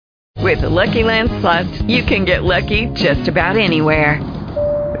With the Lucky Land Slots, you can get lucky just about anywhere.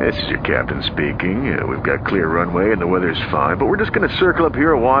 This is your captain speaking. We've got clear runway and the weather's fine, but we're just going to circle up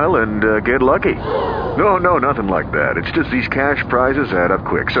here a while and get lucky. No, nothing like that. It's just these cash prizes add up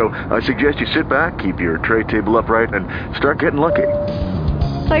quick. So I suggest you sit back, keep your tray table upright, and start getting lucky.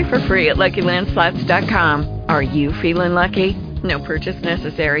 Play for free at LuckyLandSlots.com. Are you feeling lucky? No purchase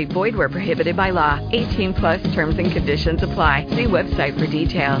necessary. Void where prohibited by law. 18+ terms and conditions apply. See website for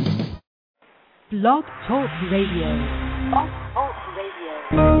details. Blog Talk Radio.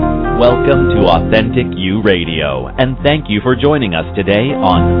 Welcome to Authentic You Radio, and thank you for joining us today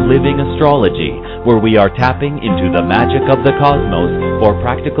on Living Astrology, where we are tapping into the magic of the cosmos for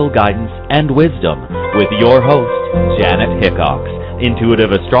practical guidance and wisdom with your host, Janet Hickox,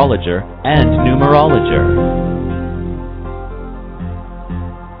 intuitive astrologer and numerologer.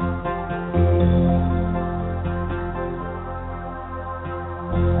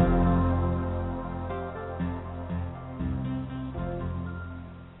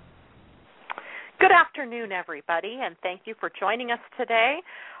 Good afternoon, everybody, and thank you for joining us today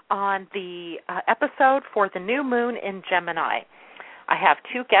on the episode for the new moon in Gemini. I have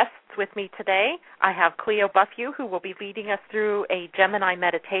two guests with me today. I have Cleo Buffew, who will be leading us through a Gemini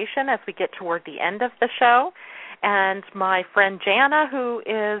meditation as we get toward the end of the show, and my friend Jana, who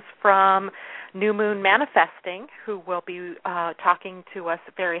is from New Moon Manifesting, who will be talking to us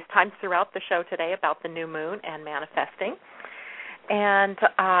at various times throughout the show today about the new moon and manifesting. And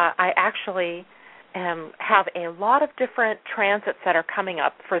I actually have a lot of different transits that are coming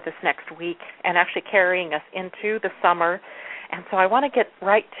up for this next week and actually carrying us into the summer. And so I want to get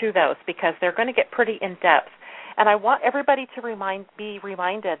right to those because they're going to get pretty in-depth. And I want everybody to be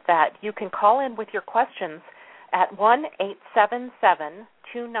reminded that you can call in with your questions at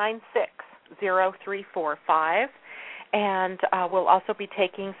 1-877-296-0345. And we'll also be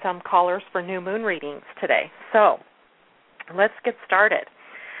taking some callers for new moon readings today. So let's get started.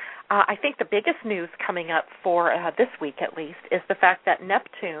 I think the biggest news coming up for this week, at least, is the fact that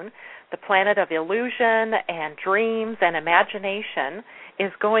Neptune, the planet of illusion and dreams and imagination,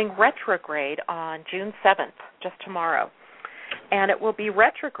 is going retrograde on June 7th, just tomorrow. And it will be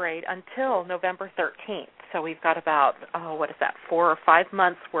retrograde until November 13th. So we've got about, 4 or 5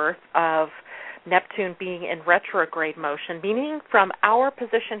 months worth of Neptune being in retrograde motion, meaning from our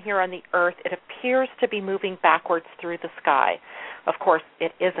position here on the Earth, it appears to be moving backwards through the sky. Of course,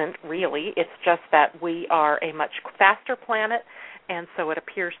 it isn't really. It's just that we are a much faster planet, and so it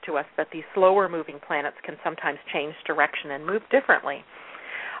appears to us that these slower-moving planets can sometimes change direction and move differently.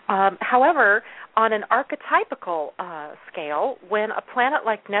 However, on an archetypical scale, when a planet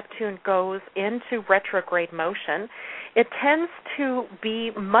like Neptune goes into retrograde motion, it tends to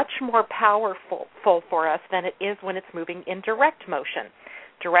be much more powerful for us than it is when it's moving in direct motion.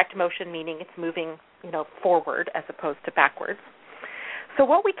 Direct motion meaning it's moving, forward as opposed to backwards. So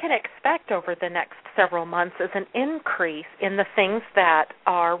what we can expect over the next several months is an increase in the things that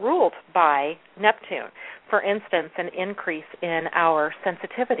are ruled by Neptune. For instance, an increase in our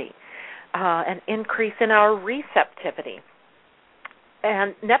sensitivity, an increase in our receptivity.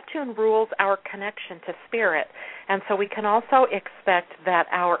 And Neptune rules our connection to spirit, and so we can also expect that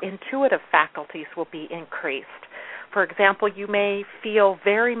our intuitive faculties will be increased. For example, you may feel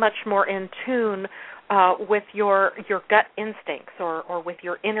very much more in tune with your gut instincts or with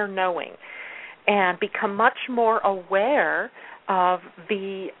your inner knowing, and become much more aware of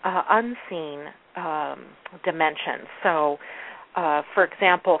the unseen dimensions. So, for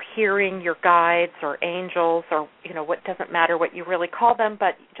example, hearing your guides or angels or, what doesn't matter what you really call them,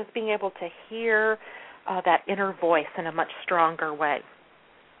 but just being able to hear that inner voice in a much stronger way.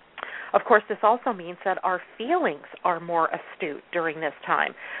 Of course, this also means that our feelings are more astute during this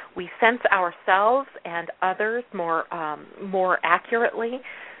time. We sense ourselves and others more accurately.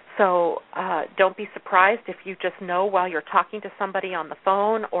 So don't be surprised if you just know while you're talking to somebody on the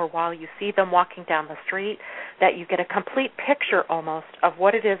phone or while you see them walking down the street that you get a complete picture almost of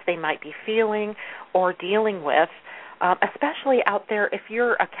what it is they might be feeling or dealing with. Especially out there if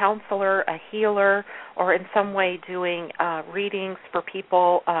you're a counselor, a healer, or in some way doing readings for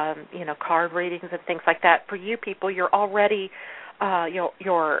people, card readings and things like that. For you people, you're already,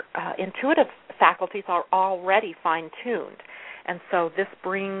 your intuitive faculties are already fine-tuned. And so this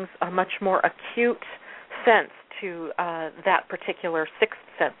brings a much more acute sense to that particular sixth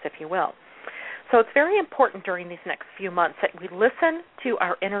sense, if you will. So it's very important during these next few months that we listen to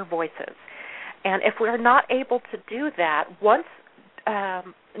our inner voices. And if we're not able to do that, once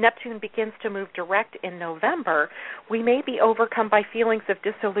Neptune begins to move direct in November, we may be overcome by feelings of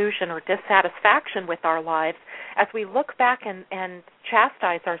disillusion or dissatisfaction with our lives as we look back and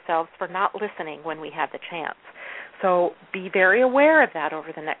chastise ourselves for not listening when we had the chance. So be very aware of that over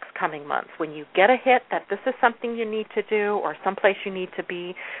the next coming months. When you get a hit that this is something you need to do or someplace you need to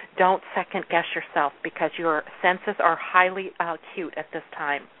be, don't second-guess yourself because your senses are highly acute at this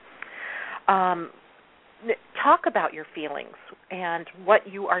time. Talk about your feelings and what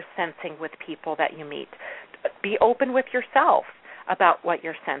you are sensing with people that you meet. Be open with yourself about what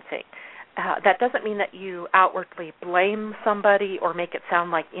you're sensing. That doesn't mean that you outwardly blame somebody or make it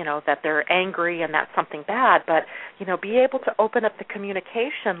sound like, that they're angry and that's something bad, but, be able to open up the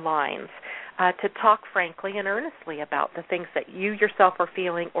communication lines to talk frankly and earnestly about the things that you yourself are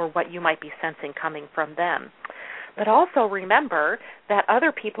feeling or what you might be sensing coming from them. But also remember that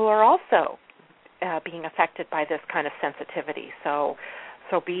other people are also being affected by this kind of sensitivity. So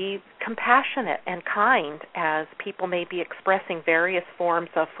be compassionate and kind as people may be expressing various forms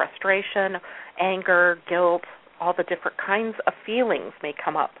of frustration, anger, guilt, all the different kinds of feelings may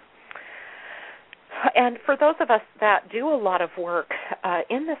come up. And for those of us that do a lot of work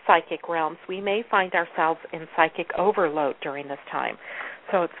in the psychic realms, we may find ourselves in psychic overload during this time.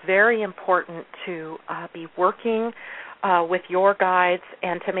 So it's very important to be working with your guides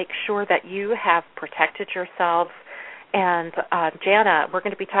and to make sure that you have protected yourselves. And Jana, we're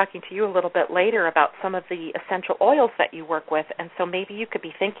going to be talking to you a little bit later about some of the essential oils that you work with, and so maybe you could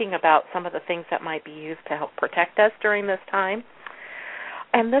be thinking about some of the things that might be used to help protect us during this time.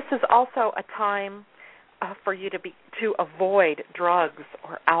 And this is also a time for you to avoid drugs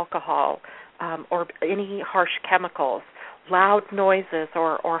or alcohol or any harsh chemicals, loud noises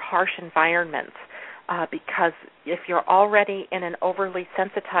or harsh environments, because if you're already in an overly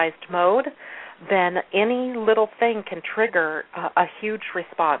sensitized mode, then any little thing can trigger a huge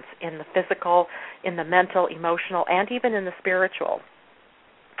response in the physical, in the mental, emotional, and even in the spiritual.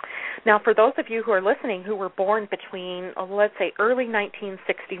 Now, for those of you who are listening who were born between, let's say, early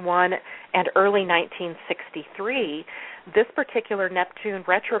 1961 and early 1963, this particular Neptune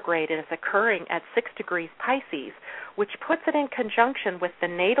retrograde is occurring at 6 degrees Pisces, which puts it in conjunction with the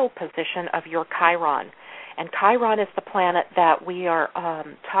natal position of your Chiron. And Chiron is the planet that we are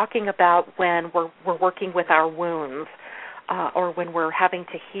talking about when we're working with our wounds or when we're having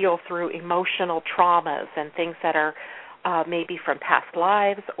to heal through emotional traumas and things that are maybe from past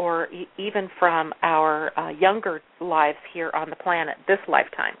lives or even from our younger lives here on the planet, this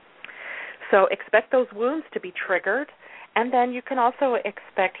lifetime. So expect those wounds to be triggered, and then you can also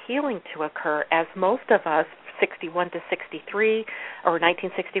expect healing to occur, as most of us, 61 to 63 or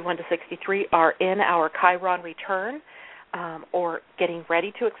 1961 to 63, are in our Chiron return or getting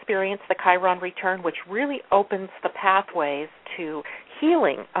ready to experience the Chiron return, which really opens the pathways to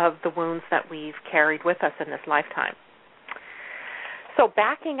healing of the wounds that we've carried with us in this lifetime. So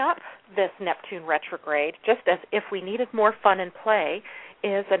backing up this Neptune retrograde, just as if we needed more fun and play,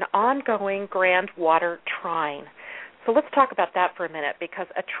 is an ongoing grand water trine. So let's talk about that for a minute, because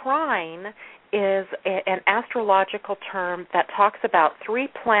a trine is an astrological term that talks about 3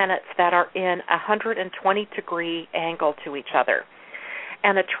 planets that are in a 120-degree angle to each other.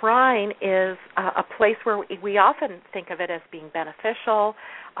 And a trine is a place where we often think of it as being beneficial,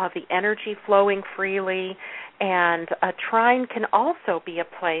 the energy flowing freely, and a trine can also be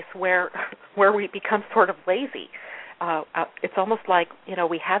a place where we become sort of lazy. It's almost like,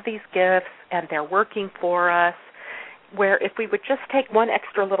 we have these gifts and they're working for us, where if we would just take one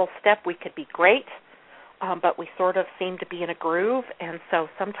extra little step, we could be great, but we sort of seem to be in a groove, and so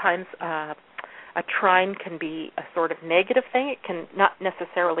sometimes a trine can be a sort of negative thing. It can not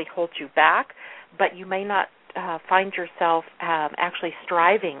necessarily hold you back, but you may not find yourself actually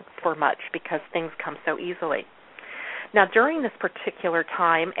striving for much because things come so easily. Now, during this particular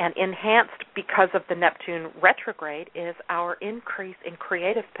time, and enhanced because of the Neptune retrograde, is our increase in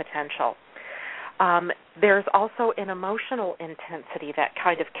creative potential. There's also an emotional intensity that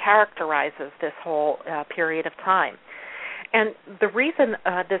kind of characterizes this whole period of time. And the reason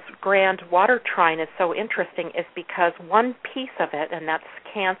this grand water trine is so interesting is because one piece of it, and that's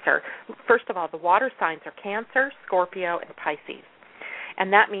Cancer. First of all, the water signs are Cancer, Scorpio, and Pisces.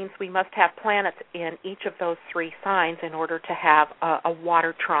 And that means we must have planets in each of those 3 signs in order to have a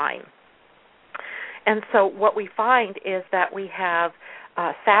water trine. And so what we find is that we have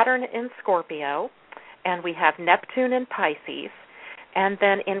Saturn in Scorpio, and we have Neptune in Pisces, and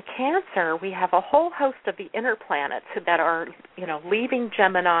then in Cancer we have a whole host of the inner planets that are, leaving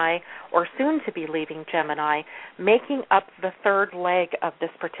Gemini or soon to be leaving Gemini, making up the 3rd leg of this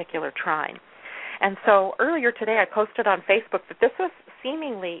particular trine. And so earlier today I posted on Facebook that this was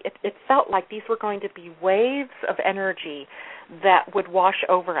seemingly it felt like these were going to be waves of energy that would wash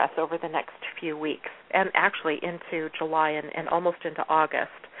over us over the next few weeks, and actually into July and almost into August.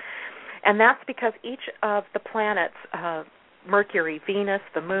 And that's because each of the planets, Mercury, Venus,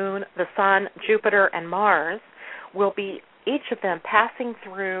 the Moon, the Sun, Jupiter, and Mars, will be each of them passing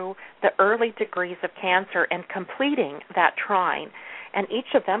through the early degrees of Cancer and completing that trine. And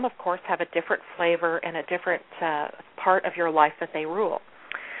each of them, of course, have a different flavor and a different part of your life that they rule.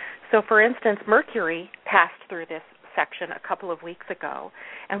 So, for instance, Mercury passed through this section a couple of weeks ago,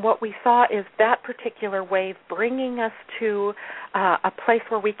 and what we saw is that particular wave bringing us to a place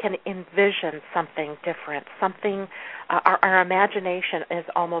where we can envision something different, something, our imagination is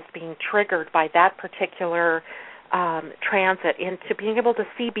almost being triggered by that particular transit into being able to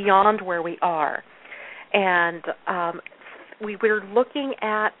see beyond where we are. And we were looking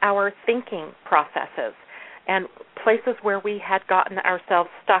at our thinking processes and places where we had gotten ourselves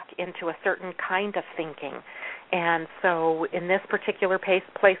stuck into a certain kind of thinking. And so in this particular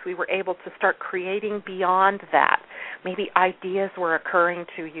place, we were able to start creating beyond that. Maybe ideas were occurring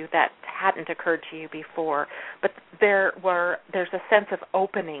to you that hadn't occurred to you before, but there's a sense of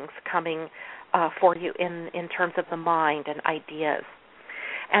openings coming for you in terms of the mind and ideas.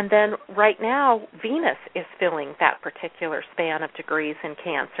 And then right now, Venus is filling that particular span of degrees in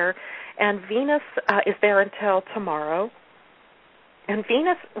Cancer, and Venus is there until tomorrow. And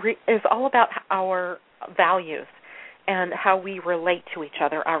Venus is all about our values and how we relate to each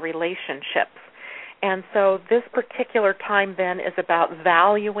other, our relationships. And so this particular time then is about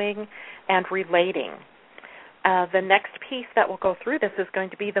valuing and relating. The next piece that will go through this is going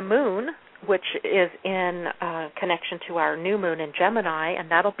to be the Moon, which is in connection to our new moon in Gemini, and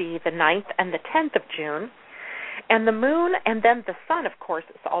that'll be the 9th and the 10th of June. And the Moon and then the Sun, of course,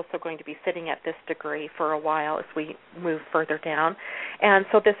 is also going to be sitting at this degree for a while as we move further down. And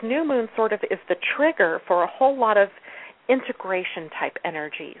so this new moon sort of is the trigger for a whole lot of integration-type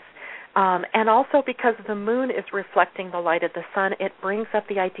energies. And also because the Moon is reflecting the light of the Sun, it brings up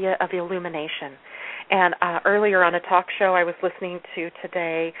the idea of illumination. And earlier on a talk show I was listening to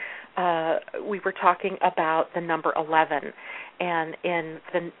today, we were talking about the number 11. And in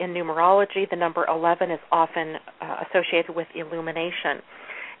numerology, the number 11 is often associated with illumination.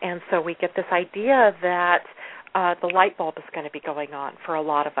 And so we get this idea that the light bulb is going to be going on for a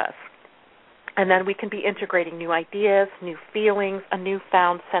lot of us. And then we can be integrating new ideas, new feelings, a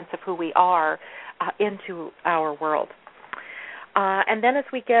newfound sense of who we are into our world. And then as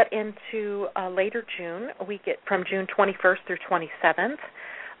we get into later June, we get from June 21st through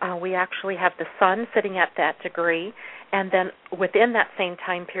 27th, we actually have the Sun sitting at that degree, and then within that same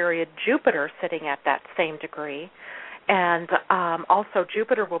time period, Jupiter sitting at that same degree. And also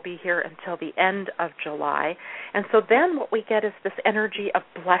Jupiter will be here until the end of July. And so then what we get is this energy of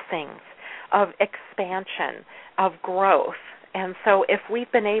blessings, of expansion, of growth. And so if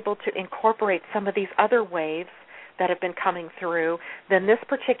we've been able to incorporate some of these other waves that have been coming through, then this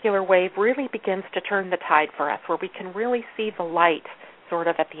particular wave really begins to turn the tide for us, where we can really see the light sort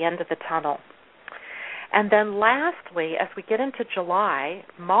of at the end of the tunnel. And then lastly, as we get into July,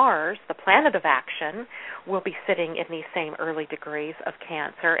 Mars, the planet of action, will be sitting in these same early degrees of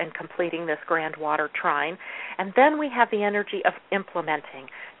Cancer and completing this grand water trine. And then we have the energy of implementing,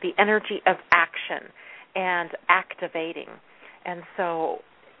 the energy of action and activating. And so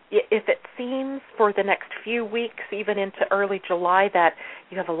if it seems for the next few weeks, even into early July, that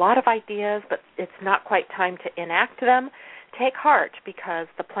you have a lot of ideas, but it's not quite time to enact them, take heart, because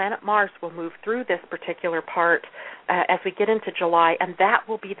the planet Mars will move through this particular part as we get into July, and that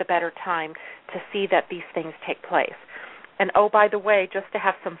will be the better time to see that these things take place. And oh, by the way, just to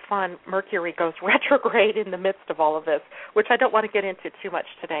have some fun, Mercury goes retrograde in the midst of all of this, which I don't want to get into too much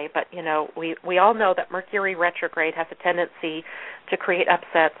today, but, you know, we all know that Mercury retrograde has a tendency to create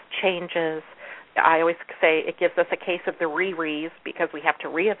upsets, changes. I always say it gives us a case of the re-re's, because we have to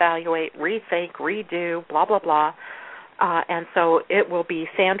reevaluate, rethink, redo, blah, blah, blah. And so it will be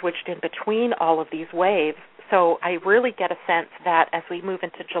sandwiched in between all of these waves. So I really get a sense that as we move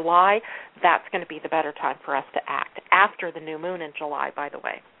into July, that's going to be the better time for us to act, after the new moon in July, by the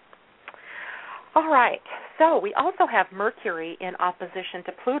way. All right, so we also have Mercury in opposition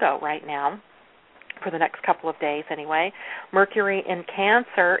to Pluto right now, for the next couple of days anyway. Mercury in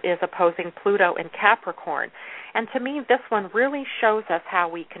Cancer is opposing Pluto in Capricorn. And to me, this one really shows us how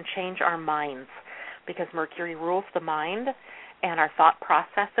we can change our minds, because Mercury rules the mind and our thought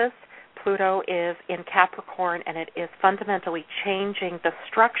processes. Pluto is in Capricorn, and it is fundamentally changing the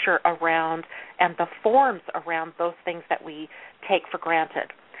structure around and the forms around those things that we take for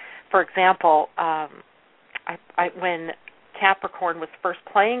granted. For example, when Capricorn was first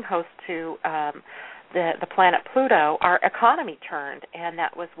playing host to the planet Pluto, our economy turned, and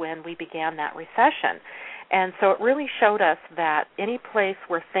that was when we began that recession. And so it really showed us that any place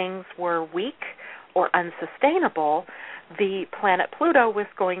where things were weak or unsustainable, the planet Pluto was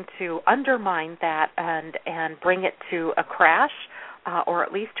going to undermine that and bring it to a crash, or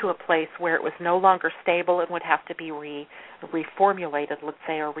at least to a place where it was no longer stable and would have to be reformulated, let's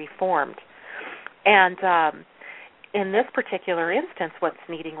say, or reformed. And in this particular instance, what's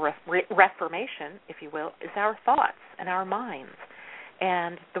needing reformation, if you will, is our thoughts and our minds,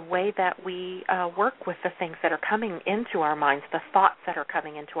 and the way that we work with the things that are coming into our minds, the thoughts that are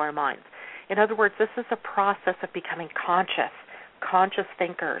coming into our minds. In other words, this is a process of becoming conscious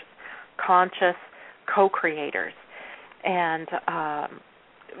thinkers, conscious co-creators. And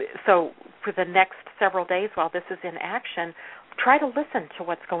so for the next several days while this is in action, try to listen to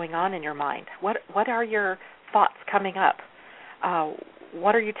what's going on in your mind. What are your thoughts coming up?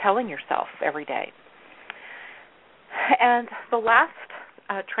 What are you telling yourself every day? And the last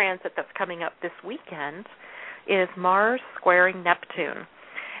transit that's coming up this weekend is Mars squaring Neptune.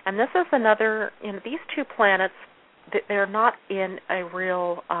 And this is another, these two planets, they're not in a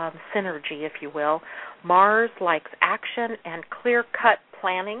real synergy, if you will. Mars likes action and clear-cut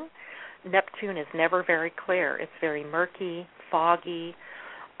planning. Neptune is never very clear. It's very murky, foggy,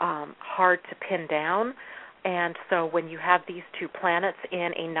 hard to pin down. And so when you have these two planets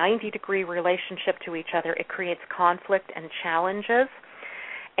in a 90-degree relationship to each other, it creates conflict and challenges.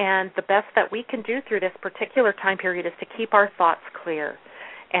 And the best that we can do through this particular time period is to keep our thoughts clear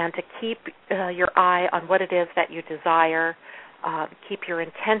and to keep your eye on what it is that you desire, keep your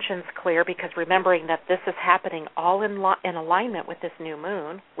intentions clear, because remembering that this is happening all in alignment with this new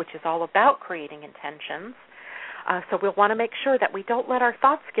moon, which is all about creating intentions. So we'll want to make sure that we don't let our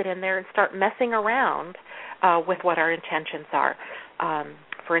thoughts get in there and start messing around with what our intentions are.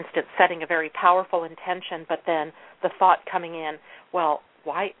 For instance, setting a very powerful intention, but then the thought coming in, well,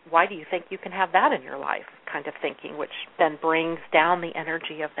 why do you think you can have that in your life, kind of thinking, which then brings down the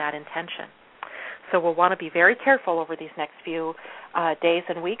energy of that intention. So we'll want to be very careful over these next few days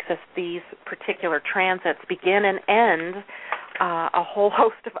and weeks as these particular transits begin and end a whole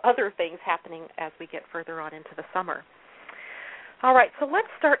host of other things happening as we get further on into the summer. All right, so let's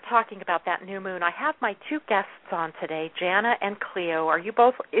start talking about that new moon. I have my two guests on today, Jana and Cleo. Are you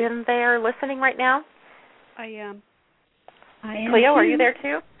both in there listening right now? I am. Cleo, are you there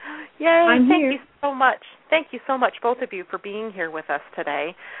too? Yay, I'm thank here. you so much. Thank you so much, both of you, for being here with us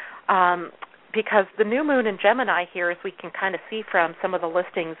today. Because the new moon in Gemini here, as we can kind of see from some of the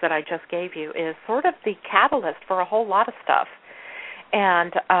listings that I just gave you, is sort of the catalyst for a whole lot of stuff.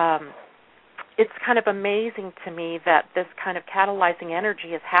 And it's kind of amazing to me that this kind of catalyzing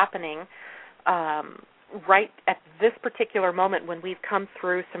energy is happening right at this particular moment when we've come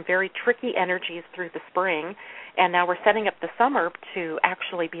through some very tricky energies through the spring, and now we're setting up the summer to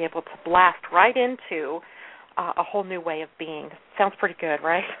actually be able to blast right into a whole new way of being. Sounds pretty good,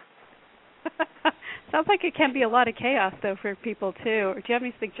 right? Sounds like it can be a lot of chaos, though, for people, too. Do you have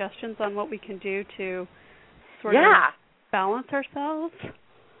any suggestions on what we can do to sort of balance ourselves?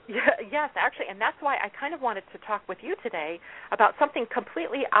 Yes, actually, and that's why I kind of wanted to talk with you today about something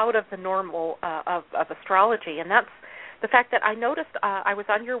completely out of the normal of astrology, and that's the fact that I noticed I was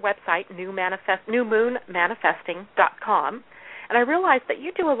on your website, newmoonmanifesting.com, and I realized that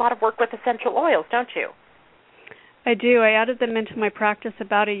you do a lot of work with essential oils, don't you? I do. I added them into my practice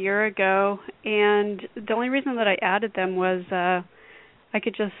about a year ago, and the only reason that I added them was I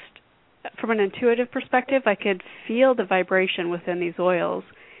could just, from an intuitive perspective, I could feel the vibration within these oils.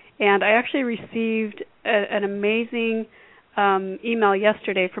 And I actually received an amazing email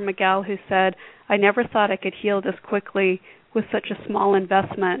yesterday from a gal who said, I never thought I could heal this quickly with such a small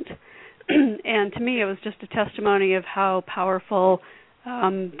investment. And to me, it was just a testimony of how powerful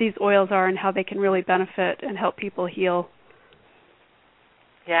these oils are and how they can really benefit and help people heal.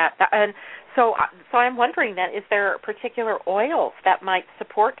 Yeah, and so I'm wondering then, is there particular oils that might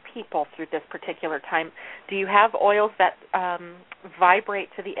support people through this particular time? Do you have oils that vibrate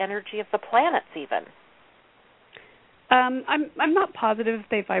to the energy of the planets even? I'm not positive if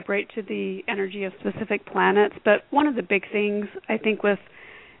they vibrate to the energy of specific planets, but one of the big things I think with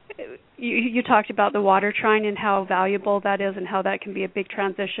you talked about the water trine and how valuable that is and how that can be a big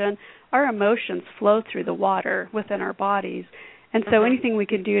transition. Our emotions flow through the water within our bodies. And so anything we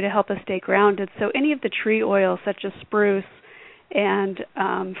can do to help us stay grounded. So any of the tree oils such as spruce and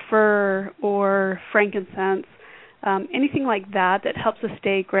fir or frankincense, anything like that that helps us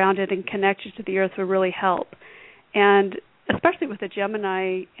stay grounded and connected to the earth will really help. And especially with the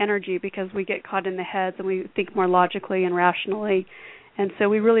Gemini energy, because we get caught in the heads and we think more logically and rationally. And so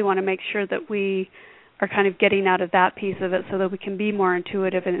we really want to make sure that we are kind of getting out of that piece of it so that we can be more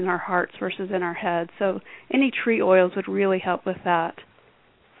intuitive in our hearts versus in our heads. So any tree oils would really help with that.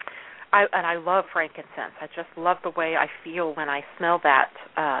 I love frankincense. I just love the way I feel when I smell that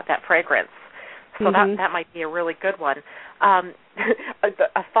fragrance. So that might be a really good one.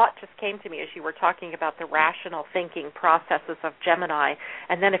 A thought just came to me as you were talking about the rational thinking processes of Gemini,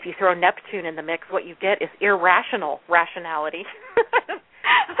 and then if you throw Neptune in the mix, what you get is irrational rationality.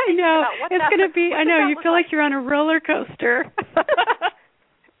 I know. It's going to be, I know, you feel like you're on a roller coaster.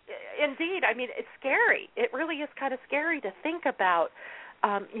 Indeed. I mean, it's scary. It really is kind of scary to think about,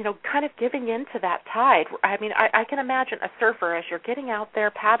 kind of giving into that tide. I mean, I can imagine a surfer as you're getting out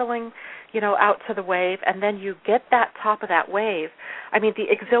there paddling, out to the wave, and then you get that top of that wave. I mean, the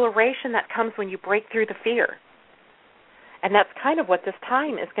exhilaration that comes when you break through the fear. And that's kind of what this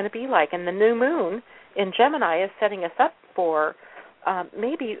time is going to be like. And the new moon in Gemini is setting us up for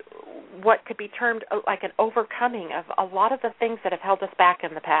maybe what could be termed like an overcoming of a lot of the things that have held us back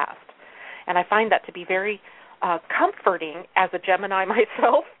in the past. And I find that to be very comforting as a Gemini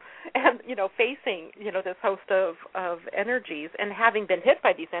myself, and facing this host of energies and having been hit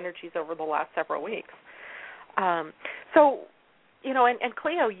by these energies over the last several weeks. And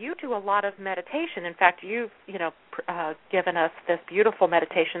Cleo, you do a lot of meditation. In fact, you've given us this beautiful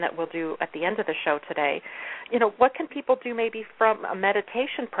meditation that we'll do at the end of the show today. What can people do maybe from a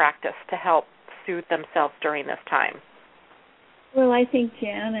meditation practice to help soothe themselves during this time? Well, I think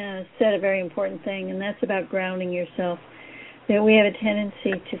Jana said a very important thing, and that's about grounding yourself. That we have a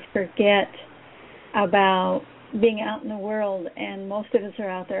tendency to forget about being out in the world, and most of us are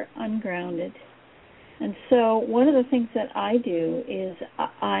out there ungrounded. And so one of the things that I do is,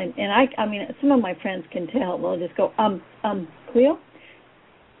 I mean, some of my friends can tell. They'll just go, Cleo,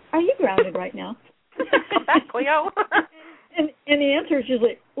 are you grounded right now? Come back, Cleo. and the answer is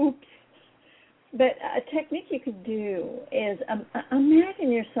usually, oops. But a technique you could do is imagine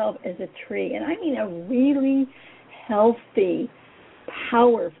yourself as a tree, and I mean a really healthy,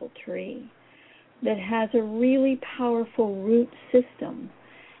 powerful tree that has a really powerful root system,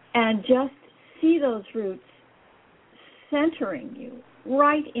 and just see those roots centering you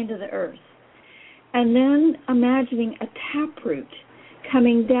right into the earth. And then imagining a taproot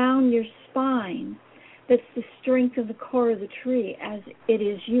coming down your spine that's the strength of the core of the tree, as it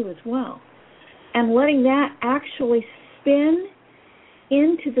is you as well. And letting that actually spin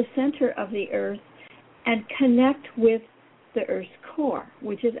into the center of the earth and connect with the earth's core,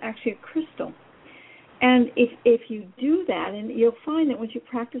 which is actually a crystal. And if you do that, and you'll find that once you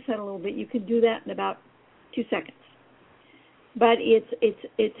practice that a little bit, you can do that in about 2 seconds. But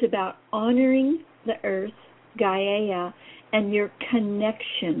it's about honoring the earth, Gaia, and your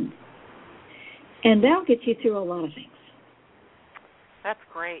connection. And that'll get you through a lot of things. That's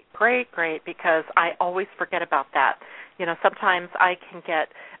great, because I always forget about that. Sometimes I can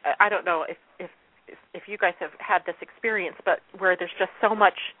get, I don't know if you guys have had this experience, but where there's just so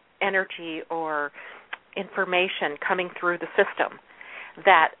much energy or information coming through the system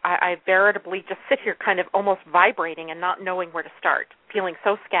that I veritably just sit here kind of almost vibrating and not knowing where to start, feeling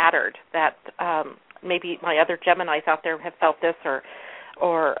so scattered that maybe my other Geminis out there have felt this,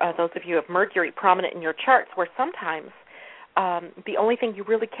 or those of you who have Mercury prominent in your charts, where sometimes the only thing you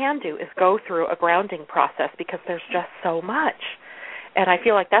really can do is go through a grounding process because there's just so much. And I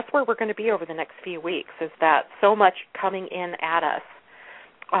feel like that's where we're going to be over the next few weeks, is that so much coming in at us.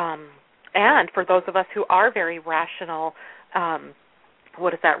 And for those of us who are very rational,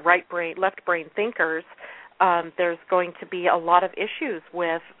 right brain, left brain thinkers, there's going to be a lot of issues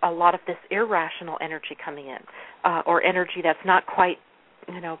with a lot of this irrational energy coming in, or energy that's not quite,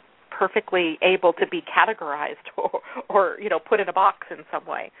 perfectly able to be categorized or put in a box in some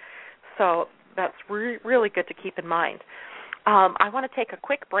way. So that's really good to keep in mind. I want to take a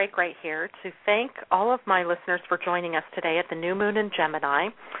quick break right here to thank all of my listeners for joining us today at the New Moon in Gemini.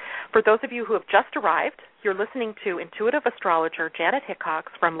 For those of you who have just arrived, you're listening to intuitive astrologer Janet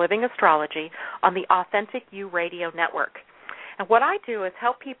Hickox from Living Astrology on the Authentic You Radio Network. And what I do is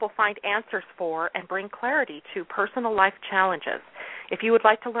help people find answers for and bring clarity to personal life challenges. If you would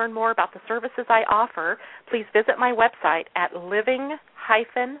like to learn more about the services I offer, please visit my website at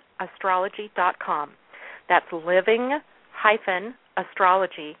living-astrology.com. That's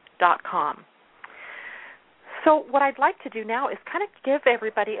living-astrology.com. So what I'd like to do now is kind of give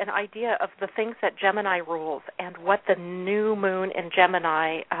everybody an idea of the things that Gemini rules and what the new moon in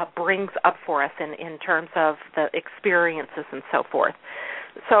Gemini brings up for us in terms of the experiences and so forth.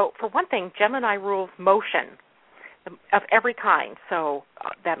 So for one thing, Gemini rules motion. of every kind. So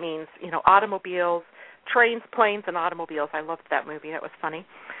that means, automobiles, trains, planes, and automobiles. I loved that movie. That was funny.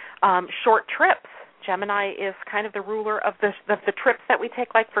 Short trips. Gemini is kind of the ruler of the trips that we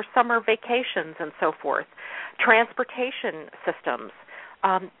take, like for summer vacations and so forth. Transportation systems,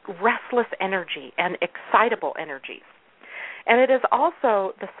 restless energy and excitable energies. And it is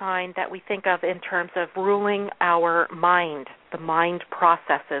also the sign that we think of in terms of ruling our mind, the mind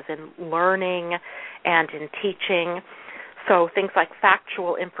processes in learning and in teaching. So things like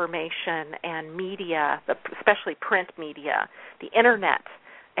factual information and media, especially print media, the internet,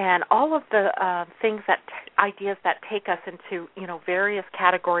 and all of the ideas that take us into, various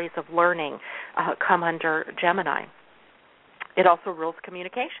categories of learning come under Gemini. It also rules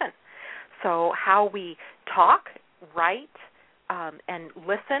communication. So how we talk, write, and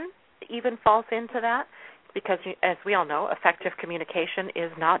listen even falls into that, because as we all know, effective communication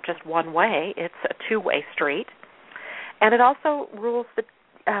is not just one way, it's a two-way street. And it also rules the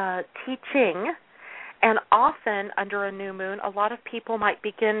teaching. And often under a new moon, a lot of people might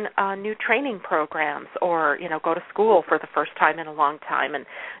begin new training programs or, go to school for the first time in a long time. And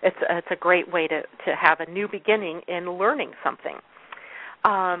it's a great way to have a new beginning in learning something.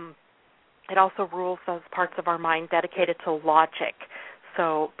 It also rules those parts of our mind dedicated to logic.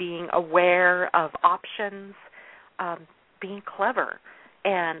 So being aware of options, being clever,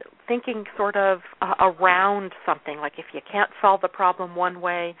 and thinking sort of around something. Like if you can't solve the problem one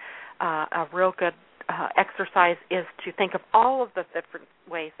way, a real good exercise is to think of all of the different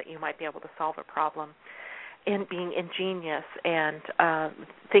ways that you might be able to solve a problem, in being ingenious and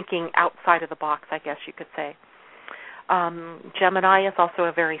thinking outside of the box, I guess you could say. Gemini is also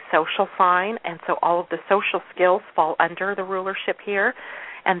a very social sign, and so all of the social skills fall under the rulership here,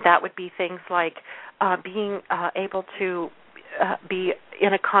 and that would be things like being able to be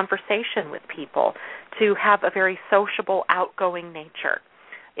in a conversation with people, to have a very sociable, outgoing nature,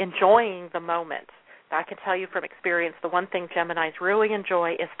 enjoying the moment. I can tell you from experience, the one thing Geminis really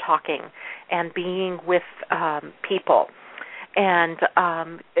enjoy is talking and being with people, and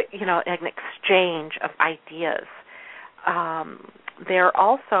an exchange of ideas. They're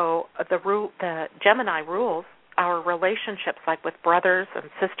also the Gemini rules our relationships, like with brothers and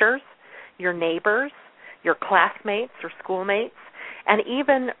sisters, your neighbors, your classmates or schoolmates, and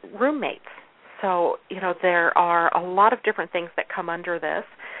even roommates. So there are a lot of different things that come under this.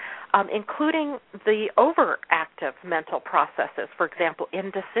 Including the overactive mental processes, for example,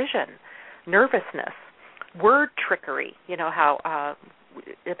 indecision, nervousness, word trickery. You know how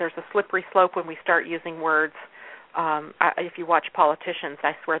there's a slippery slope when we start using words. If you watch politicians,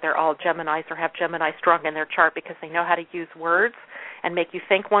 I swear they're all Geminis or have Gemini strong in their chart because they know how to use words and make you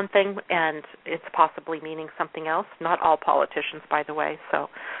think one thing and it's possibly meaning something else. Not all politicians, by the way, so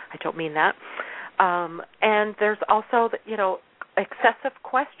I don't mean that. And there's also, excessive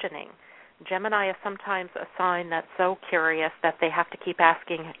questioning. Gemini is sometimes a sign that's so curious that they have to keep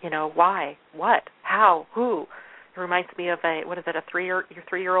asking, why, what, how, who. It reminds me of a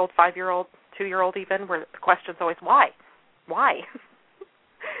 3-year-old, 5-year-old, 2-year-old even, where the question's always why.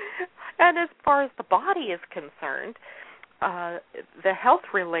 And as far as the body is concerned, the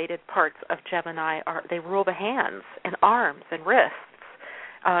health-related parts of Gemini they rule the hands and arms and wrists,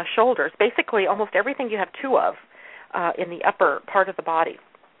 shoulders, basically almost everything you have two of. In the upper part of the body,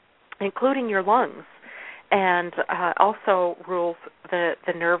 including your lungs, and also rules the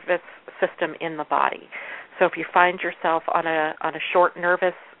nervous system in the body. So if you find yourself on a short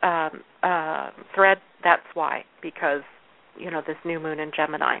nervous thread, that's why, because this new moon in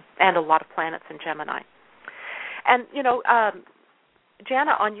Gemini and a lot of planets in Gemini. And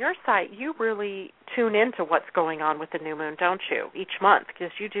Jana, on your site, you really tune into what's going on with the new moon, don't you, each month?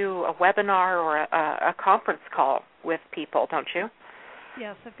 Because you do a webinar or a conference call with people, don't you?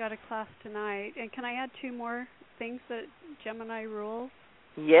 Yes, I've got a class tonight. And can I add 2 more things that Gemini rules?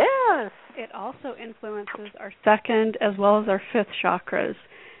 Yes. It also influences our 2nd as well as our 5th chakras.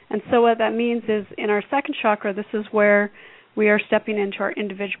 And so what that means is in our 2nd chakra, this is where we are stepping into our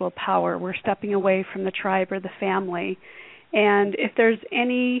individual power. We're stepping away from the tribe or the family. And if there's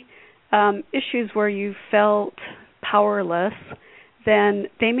any issues where you felt powerless, then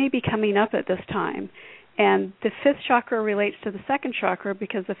they may be coming up at this time. And the 5th chakra relates to the 2nd chakra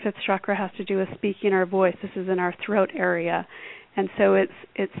because the 5th chakra has to do with speaking our voice. This is in our throat area. And so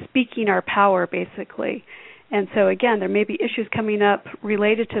it's speaking our power, basically. And so, again, there may be issues coming up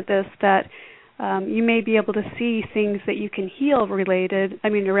related to this that you may be able to see things that you can heal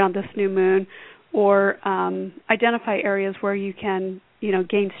around this new moon, or identify areas where you can,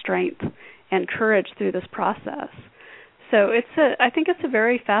 gain strength and courage through this process. So I think it's a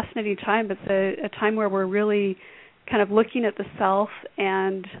very fascinating time. It's a time where we're really kind of looking at the self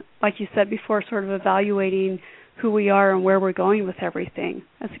and, like you said before, sort of evaluating who we are and where we're going with everything.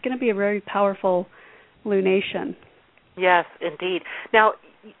 It's going to be a very powerful lunation. Yes, indeed. Now,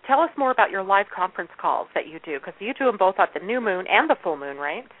 tell us more about your live conference calls that you do, because you do them both at the new moon and the full moon,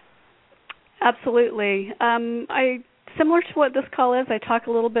 right? Absolutely. Similar to what this call is, I talk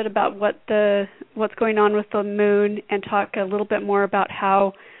a little bit about what's going on with the moon and talk a little bit more about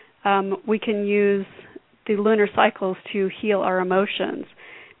how we can use the lunar cycles to heal our emotions,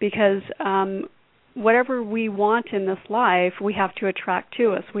 because whatever we want in this life, we have to attract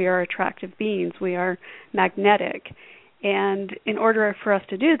to us. We are attractive beings. We are magnetic. And in order for us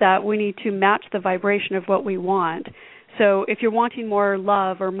to do that, we need to match the vibration of what we want. So if you're wanting more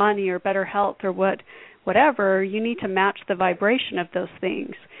love or money or better health or whatever, you need to match the vibration of those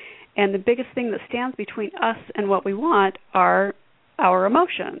things. And the biggest thing that stands between us and what we want are our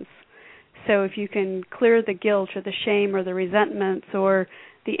emotions. So if you can clear the guilt or the shame or the resentments or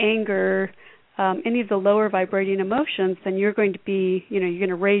the anger, any of the lower vibrating emotions, then you're going to be, you're going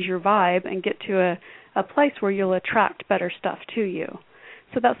to raise your vibe and get to a place where you'll attract better stuff to you.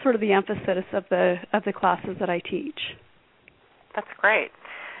 So that's sort of the emphasis of the classes that I teach. That's great.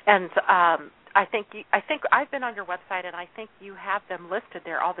 And I think I've been on your website, and I think you have them listed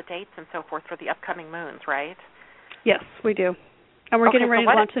there, all the dates and so forth for the upcoming moons, right? Yes, we do. And we're getting ready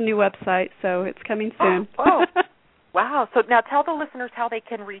to launch a new website, so it's coming soon. Oh, wow. So now tell the listeners how they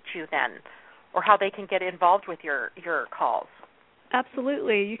can reach you then, or how they can get involved with your calls.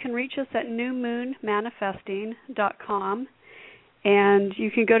 Absolutely. You can reach us at newmoonmanifesting.com, and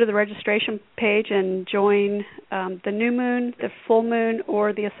you can go to the registration page and join the new moon, the full moon,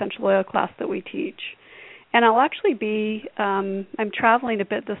 or the essential oil class that we teach. And I'll actually be, I'm traveling a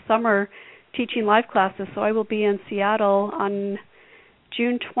bit this summer teaching live classes, so I will be in Seattle on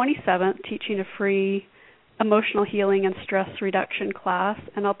June 27th teaching a free emotional healing and stress reduction class,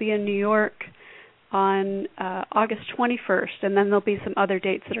 and I'll be in New York on August 21st, and then there'll be some other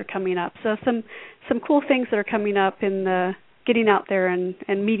dates that are coming up. So some cool things that are coming up in the getting out there and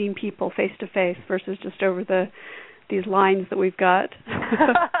meeting people face to face versus just over these lines that we've got.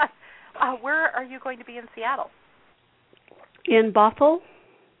 Where are you going to be in Seattle? In Bothell.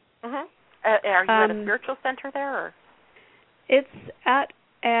 Mm-hmm. Are you at a spiritual center there? Or? It's at,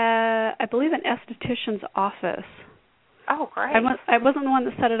 I believe, an esthetician's office. Oh, great. I wasn't the one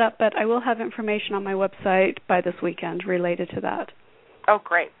that set it up, but I will have information on my website by this weekend related to that. Oh,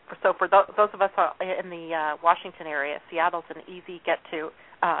 great. So for those of us in the Washington area, Seattle's an easy get-to,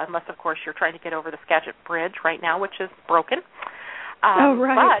 unless, of course, you're trying to get over the Skagit Bridge right now, which is broken. Oh,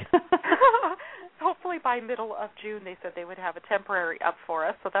 right. But hopefully by middle of June, they said they would have a temporary up for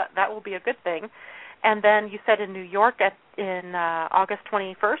us, so that will be a good thing. And then you said in New York in August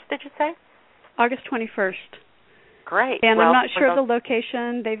 21st, did you say? August 21st. Great. And I'm not sure of the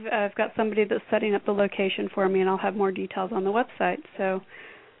location. I've got somebody that's setting up the location for me, and I'll have more details on the website. So,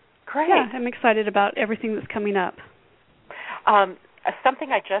 great. Yeah, I'm excited about everything that's coming up.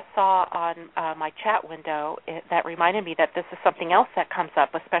 Something I just saw on my chat window that reminded me that this is something else that comes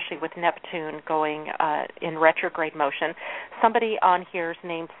up, especially with Neptune going in retrograde motion. Somebody on here is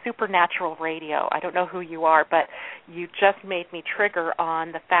named Supernatural Radio. I don't know who you are, but you just made me trigger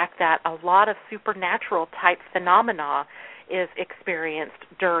on the fact that a lot of supernatural type phenomena is experienced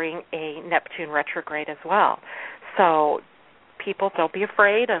during a Neptune retrograde as well. So people, don't be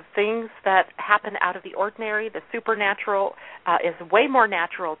afraid of things that happen out of the ordinary. The supernatural is way more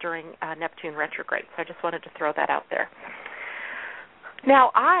natural during Neptune retrograde. So I just wanted to throw that out there.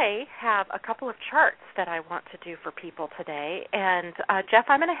 Now, I have a couple of charts that I want to do for people today. And, Jeff,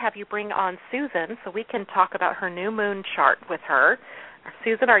 I'm going to have you bring on Susan so we can talk about her new moon chart with her.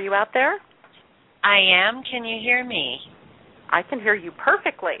 Susan, are you out there? I am. Can you hear me? I can hear you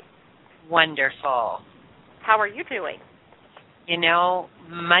perfectly. Wonderful. How are you doing?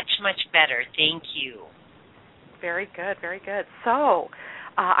 Much, much better. Thank you. Very good, very good. So,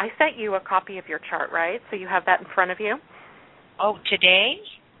 I sent you a copy of your chart, right? So you have that in front of you? Oh, today?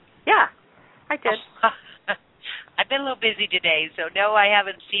 Yeah, I did. I've been a little busy today, so no, I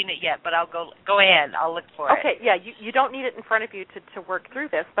haven't seen it yet, but I'll go ahead. I'll look for it. Okay, yeah, you don't need it in front of you to work through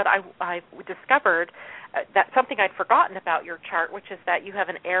this, but I discovered that something I'd forgotten about your chart, which is that you have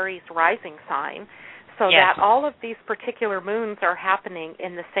an Aries rising sign. So yes. That all of these particular moons are happening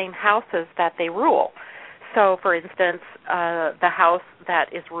in the same houses that they rule. So, for instance, the house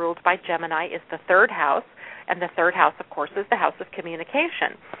that is ruled by Gemini is the third house, and the third house, of course, is the house of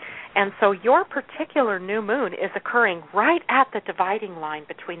communication. And so your particular new moon is occurring right at the dividing line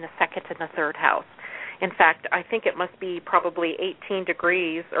between the second and the third house. In fact, I think it must be probably 18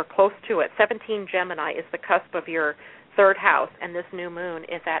 degrees or close to it. 17 Gemini is the cusp of your third house, and this new moon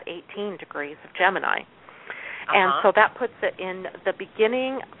is at 18 degrees of Gemini. And so that puts it in the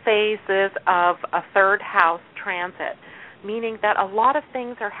beginning phases of a third house transit, meaning that a lot of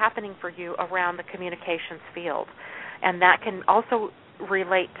things are happening for you around the communications field. And that can also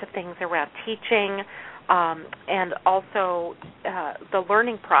relate to things around teaching and also the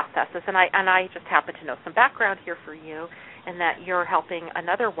learning processes. And I just happen to know some background here for you in that you're helping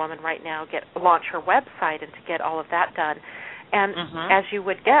another woman right now launch her website and to get all of that done. And as you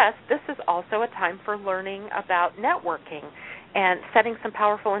would guess, this is also a time for learning about networking and setting some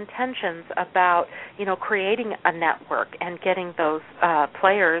powerful intentions about, creating a network and getting those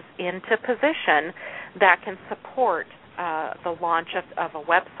players into position that can support the launch of a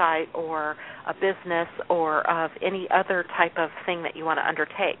website or a business or of any other type of thing that you want to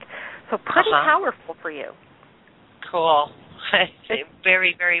undertake. So pretty powerful for you. Cool.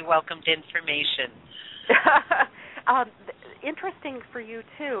 Very, very welcomed information. Interesting for you,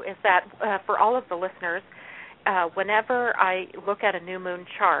 too, is that for all of the listeners, whenever I look at a new moon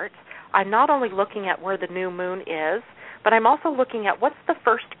chart, I'm not only looking at where the new moon is, but I'm also looking at what's the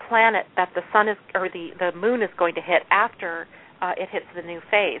first planet that the sun is or the moon is going to hit after it hits the new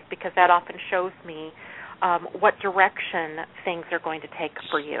phase, because that often shows me what direction things are going to take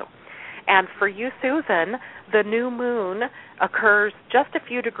for you. And for you, Susan, the new moon occurs just a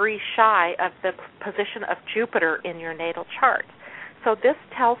few degrees shy of the position of Jupiter in your natal chart. So this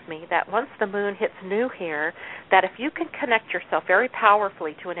tells me that once the moon hits new here, that if you can connect yourself very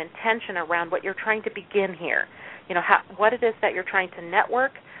powerfully to an intention around what you're trying to begin here, what it is that you're trying to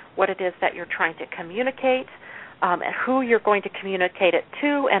network, what it is that you're trying to communicate, and who you're going to communicate it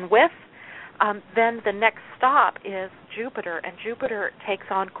to and with, then the next stop is Jupiter, and Jupiter takes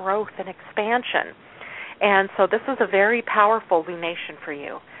on growth and expansion. And so this is a very powerful lunation for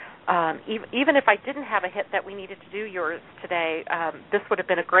you. Even if I didn't have a hit that we needed to do yours today, this would have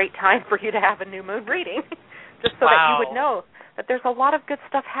been a great time for you to have a new moon reading, just so that you would know that there's a lot of good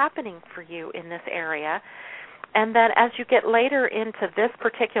stuff happening for you in this area. And then as you get later into this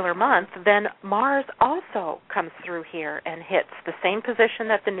particular month, then Mars also comes through here and hits the same position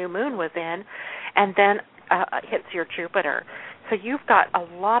that the new moon was in, and then hits your Jupiter. So you've got a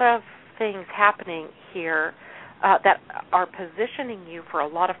lot of things happening here that are positioning you for a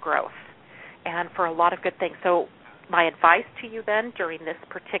lot of growth and for a lot of good things. So my advice to you then during this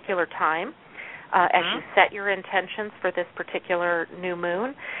particular time, as you set your intentions for this particular new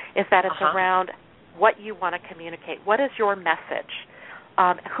moon, is that it's around what you want to communicate. What is your message?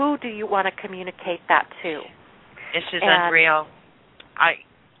 Who do you want to communicate that to? This is unreal.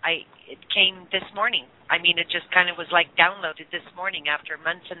 It came this morning. I mean, it just kind of was like downloaded this morning after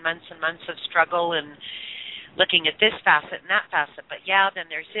months and months and months of struggle and looking at this facet and that facet. But then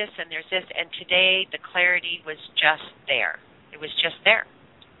there's this and there's this. And today the clarity was just there. It was just there.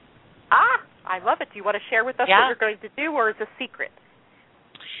 I love it. Do you want to share with us what you're going to do, or is it a secret?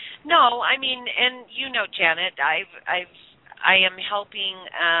 No, I mean, and Janet, I am helping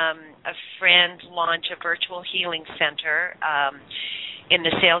a friend launch a virtual healing center in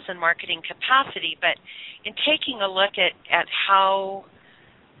the sales and marketing capacity, but in taking a look at how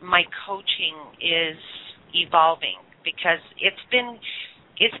my coaching is evolving, because it's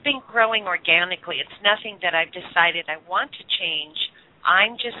been growing organically. It's nothing that I've decided I want to change.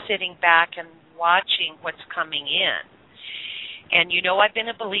 I'm just sitting back and watching what's coming in. And I've been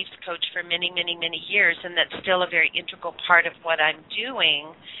a beliefs coach for many, many, many years, and that's still a very integral part of what I'm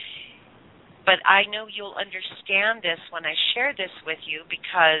doing. But I know you'll understand this when I share this with you,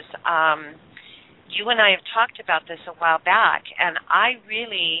 because you and I have talked about this a while back, and I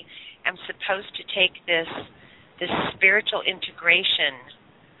really am supposed to take this spiritual integration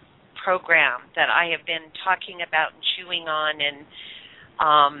program that I have been talking about and chewing on, and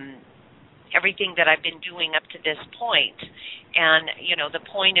everything that I've been doing up to this point. And, the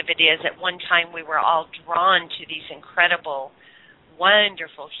point of it is at one time we were all drawn to these incredible,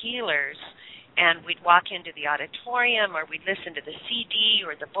 wonderful healers, and we'd walk into the auditorium or we'd listen to the CD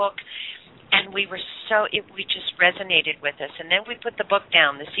or the book, and we just resonated with us. And then we put the book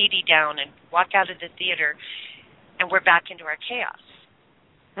down, the CD down, and walk out of the theater, and we're back into our chaos.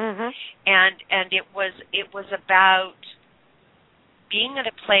 And it was about being at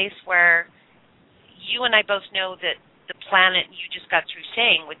a place where you and I both know that the planet, you just got through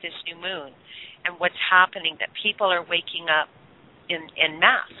saying with this new moon and what's happening, that people are waking up in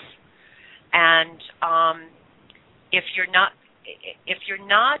mass. And if you're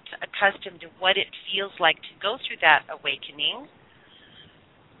not accustomed to what it feels like to go through that awakening,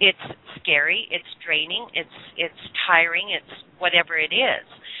 It's scary, it's draining, it's tiring, it's whatever it is.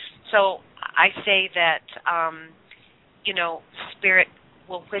 So I say that, Spirit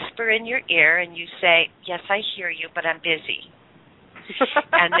will whisper in your ear and you say, yes, I hear you, but I'm busy.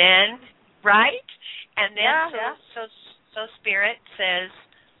 And then, right? And then so Spirit says,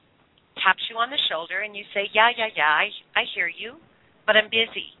 taps you on the shoulder and you say, yeah, I hear you, but I'm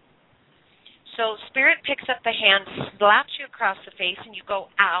busy. So Spirit picks up the hand, slaps you across the face, and you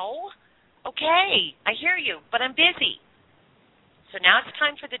go, ow, okay, I hear you, but I'm busy. So now it's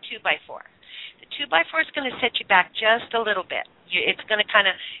time for the 2x4. The 2x4 is going to set you back just a little bit. It's going to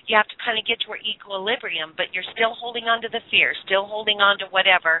you have to kind of get to equilibrium, but you're still holding on to the fear, still holding on to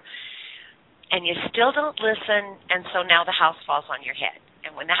whatever, and you still don't listen, and so now the house falls on your head.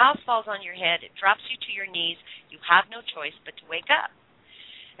 And when the house falls on your head, it drops you to your knees. You have no choice but to wake up.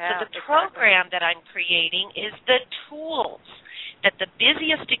 So the program that I'm creating is the tools that the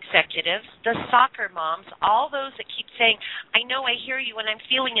busiest executives, the soccer moms, all those that keep saying, I know, I hear you, and I'm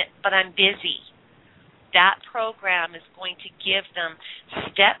feeling it, but I'm busy. That program is going to give them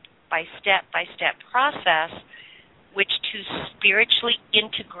step-by-step process which to spiritually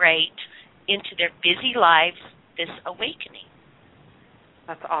integrate into their busy lives this awakening.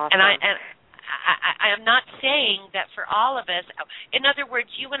 That's awesome. And I am not saying that for all of us. In other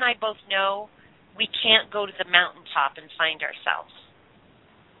words, you and I both know we can't go to the mountaintop and find ourselves.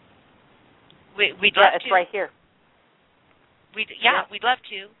 We'd love to. It's right here. We'd love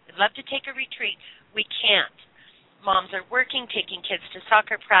to. We'd love to take a retreat. We can't. Moms are working, taking kids to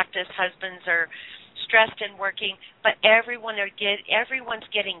soccer practice. Husbands are stressed and working. But everyone's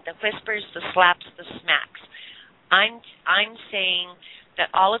getting the whispers, the slaps, the smacks. I'm saying that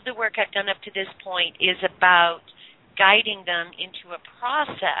all of the work I've done up to this point is about guiding them into a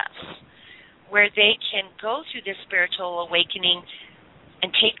process where they can go through this spiritual awakening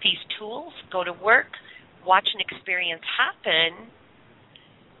and take these tools, go to work, watch an experience happen,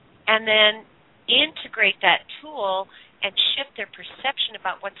 and then integrate that tool and shift their perception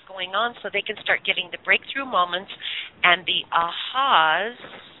about what's going on so they can start getting the breakthrough moments and the ahas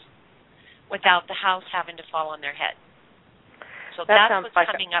without the house having to fall on their head. So that's what's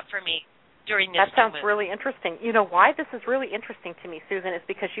coming up for me during this. That sounds really interesting. You know why this is really interesting to me, Susan, is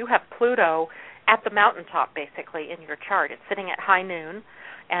because you have Pluto at the mountaintop, basically, in your chart. It's sitting at high noon,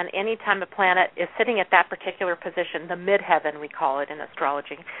 and any time a planet is sitting at that particular position, the midheaven, we call it in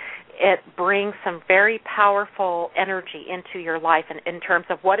astrology, it brings some very powerful energy into your life in terms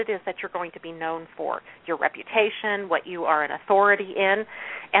of what it is that you're going to be known for, your reputation, what you are an authority in.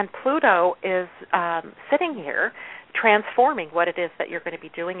 And Pluto is sitting here transforming what it is that you're going to be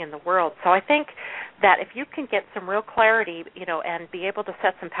doing in the world. So I think that if you can get some real clarity, and be able to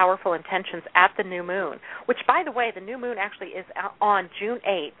set some powerful intentions at the new moon, which, by the way, the new moon actually is on June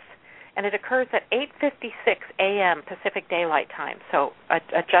 8th, and it occurs at 8:56 a.m. Pacific Daylight Time. So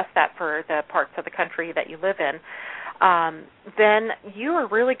adjust that for the parts of the country that you live in. Then you are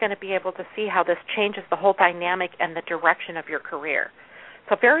really going to be able to see how this changes the whole dynamic and the direction of your career.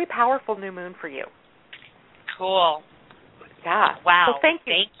 So very powerful new moon for you. Cool. Yeah. Wow. So thank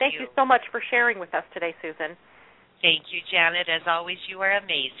you. Thank you so much for sharing with us today, Susan. Thank you, Janet. As always, you are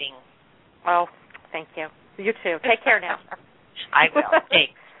amazing. Oh, thank you. You too. Take care now. I will.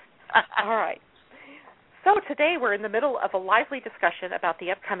 Thanks. All right. So today we're in the middle of a lively discussion about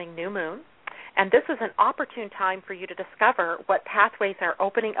the upcoming new moon, and this is an opportune time for you to discover what pathways are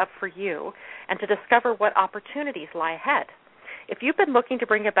opening up for you and to discover what opportunities lie ahead. If you've been looking to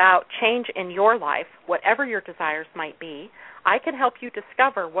bring about change in your life, whatever your desires might be, I can help you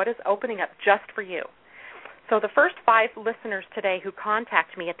discover what is opening up just for you. So the first 5 listeners today who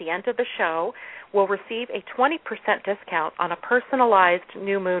contact me at the end of the show will receive a 20% discount on a personalized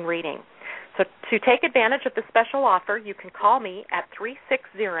new moon reading. So to take advantage of the special offer, you can call me at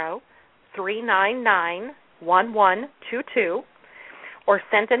 360-399-1122 or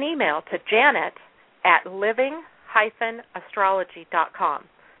send an email to janet@living-astrology.com.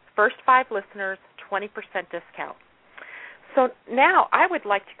 First 5 listeners, 20% discount. So now I would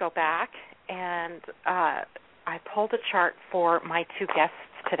like to go back and I pulled a chart for my 2 guests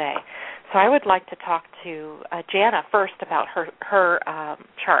today. So I would like to talk to Jana first about her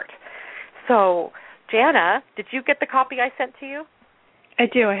chart. So, Jana, did you get the copy I sent to you? I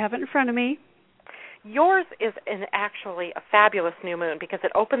do. I have it in front of me. Yours is actually a fabulous new moon because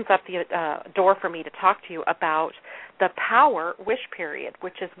it opens up the door for me to talk to you about the power wish period,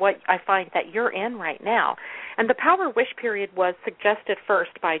 which is what I find that you're in right now. And the power wish period was suggested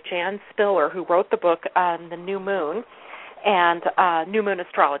first by Jan Spiller, who wrote the book The New Moon and New Moon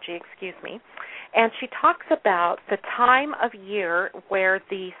Astrology, And she talks about the time of year where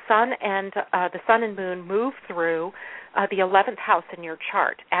the sun and moon move through the 11th house in your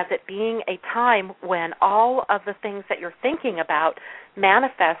chart, as it being a time when all of the things that you're thinking about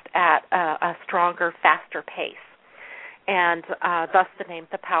manifest at a stronger, faster pace, and thus the name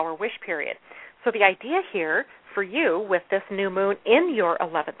the Power Wish Period. So the idea here for you with this new moon in your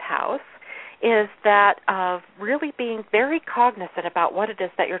 11th house is that of really being very cognizant about what it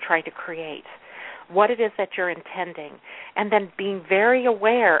is that you're trying to create, what it is that you're intending, and then being very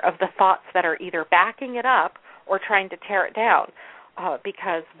aware of the thoughts that are either backing it up or trying to tear it down,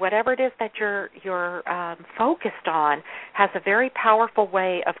 because whatever it is that you're focused on has a very powerful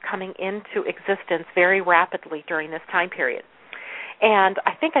way of coming into existence very rapidly during this time period. And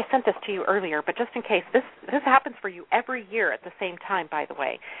I think I sent this to you earlier, but just in case, this happens for you every year at the same time, by the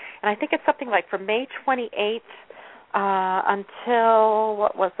way. And I think it's something like from May 28th until,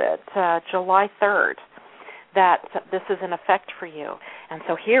 July 3rd, that this is in effect for you. And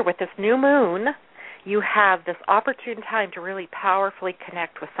so here with this new moon, you have this opportune time to really powerfully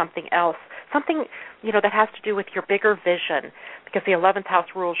connect with something else, something, that has to do with your bigger vision, because the 11th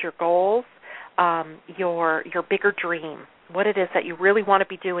house rules your goals, your bigger dream, what it is that you really want to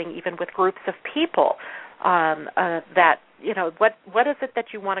be doing, even with groups of people, what is it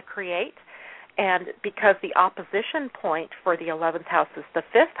that you want to create? And because the opposition point for the 11th house is the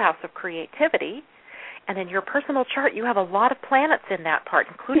 5th house of creativity, and in your personal chart you have a lot of planets in that part,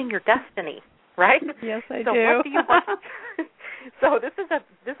 including your destiny, right? Yes, I so do. What do you want? So this is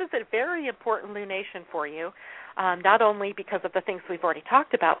a very important lunation for you, not only because of the things we've already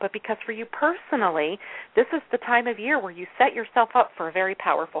talked about, but because for you personally, this is the time of year where you set yourself up for a very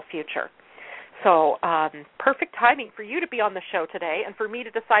powerful future. So perfect timing for you to be on the show today and for me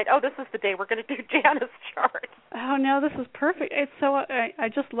to decide, this is the day we're going to do Jana's chart. Oh, no, this is perfect. It's so I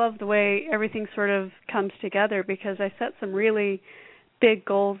just love the way everything sort of comes together, because I set some really big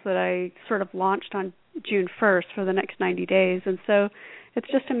goals that I sort of launched on June 1st for the next 90 days. And so it's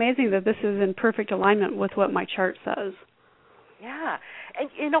just amazing that this is in perfect alignment with what my chart says. Yeah.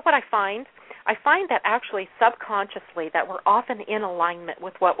 And you know what I find? I find that actually subconsciously that we're often in alignment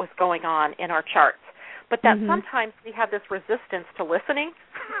with what was going on in our charts, but that sometimes we have this resistance to listening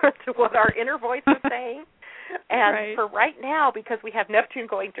to what our inner voice is saying. And for right now, because we have Neptune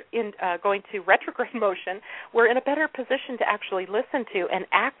going to retrograde motion, we're in a better position to actually listen to and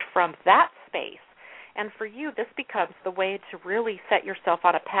act from that space. And for you, this becomes the way to really set yourself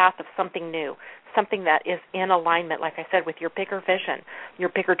on a path of something new, something that is in alignment, like I said, with your bigger vision, your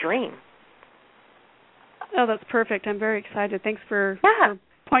bigger dream. Oh, that's perfect. I'm very excited. Thanks for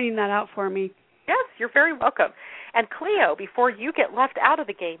pointing that out for me. Yes, you're very welcome. And Cleo, before you get left out of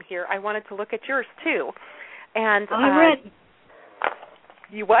the game here, I wanted to look at yours too. And I'm ready.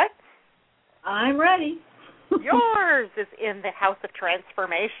 You what? I'm ready. Yours is in the house of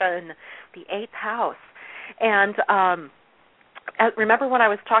transformation, the 8th house. And remember when I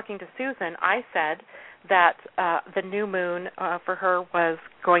was talking to Susan, I said that the new moon for her was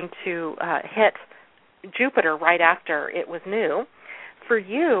going to hit Jupiter right after it was new. For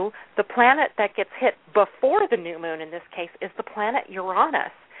you, the planet that gets hit before the new moon in this case is the planet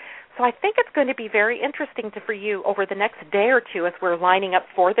Uranus. So I think it's going to be very interesting for you over the next day or two as we're lining up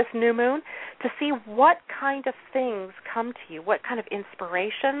for this new moon to see what kind of things come to you, what kind of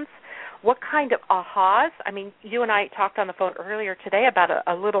inspirations, what kind of ahas. I mean, you and I talked on the phone earlier today about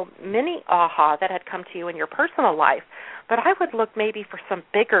a little mini aha that had come to you in your personal life, but I would look maybe for some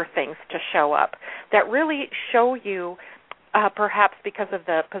bigger things to show up that really show you, perhaps because of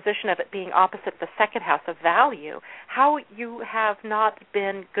the position of it being opposite the 2nd house of value, how you have not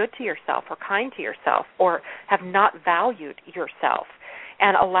been good to yourself or kind to yourself or have not valued yourself,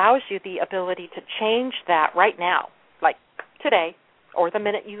 and allows you the ability to change that right now, like today or the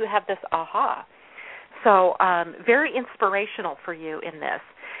minute you have this aha. So very inspirational for you in this.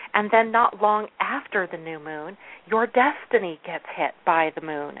 And then not long after the new moon, your destiny gets hit by the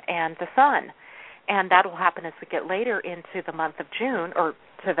moon and the sun. And that will happen as we get later into the month of June or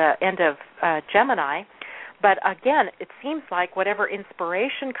to the end of Gemini. But again, it seems like whatever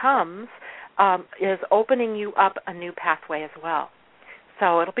inspiration comes is opening you up a new pathway as well.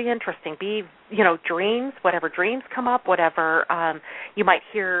 So it'll be interesting. Dreams, whatever dreams come up, whatever you might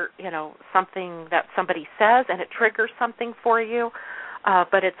hear, something that somebody says and it triggers something for you.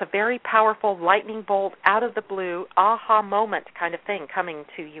 But it's a very powerful lightning bolt out of the blue, aha moment kind of thing coming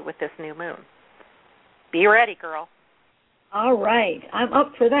to you with this new moon. Be ready, girl. All right. I'm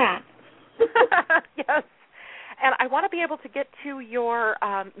up for that. Yes. And I want to be able to get to your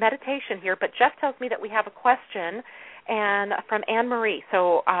meditation here, but Jeff tells me that we have a question, and from Anne-Marie.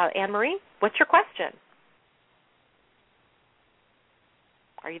 So, Anne-Marie, what's your question?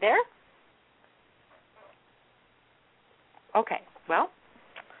 Are you there? Okay, well,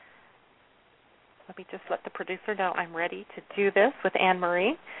 let me just let the producer know I'm ready to do this with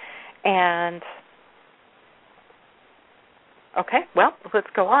Anne-Marie. And, okay, well, let's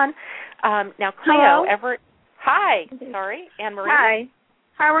go on. Now, Cleo, Hello? Hi, sorry, Anne-Marie. Hi,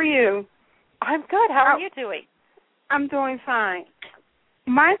 how are you? I'm good. How are you doing? I'm doing fine.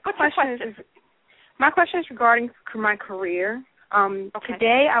 My question is regarding my career.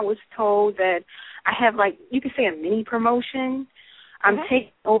 Today I was told that I have, you could say, a mini promotion. I'm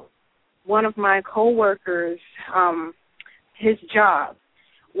taking over one of my coworkers, his job,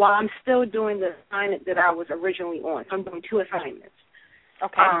 while I'm still doing the assignment that I was originally on. So I'm doing 2 assignments.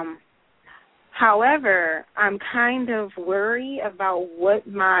 Okay. However, I'm kind of worried about what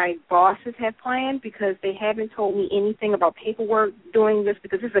my bosses have planned because they haven't told me anything about paperwork doing this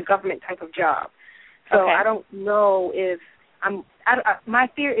because this is a government type of job. So I don't know if my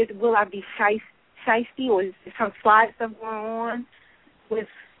fear is, will I be shiesty or is there some slide stuff going on with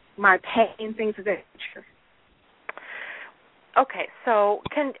my pay and things of that nature? Okay, so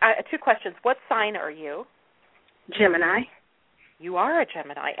 2 questions. What sign are you? Gemini. You are a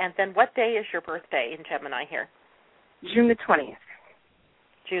Gemini. And then what day is your birthday in Gemini here? June the 20th.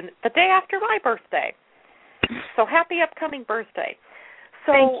 June, the day after my birthday. So happy upcoming birthday.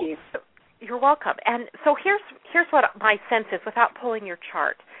 So, thank you. You're welcome. And so here's what my sense is, without pulling your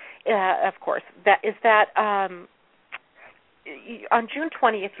chart, of course, that on June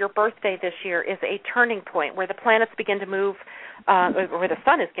 20th, your birthday this year is a turning point where the planets begin to move, where the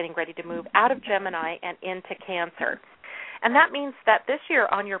sun is getting ready to move out of Gemini and into Cancer. And that means that this year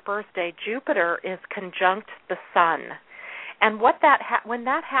on your birthday, Jupiter is conjunct the sun. And when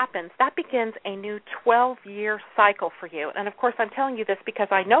that happens, that begins a new 12-year cycle for you. And, of course, I'm telling you this because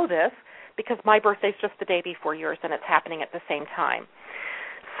I know this, because my birthday's just the day before yours and it's happening at the same time.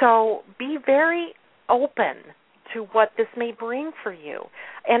 So be very open to what this may bring for you.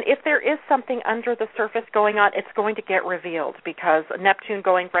 And if there is something under the surface going on, it's going to get revealed because Neptune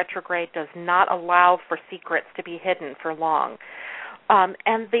going retrograde does not allow for secrets to be hidden for long.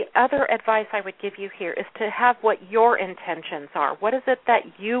 And the other advice I would give you here is to have what your intentions are. What is it that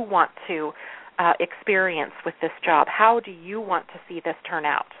you want to experience with this job? How do you want to see this turn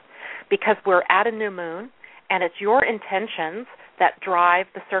out? Because we're at a new moon, and it's your intentions that drive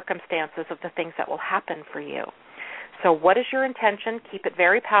the circumstances of the things that will happen for you. So what is your intention? Keep it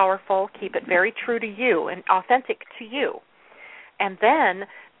very powerful. Keep it very true to you and authentic to you. And then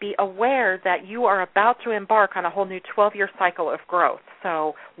be aware that you are about to embark on a whole new 12-year cycle of growth.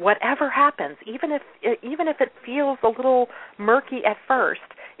 So whatever happens, even if it feels a little murky at first,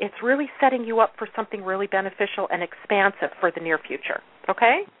 it's really setting you up for something really beneficial and expansive for the near future.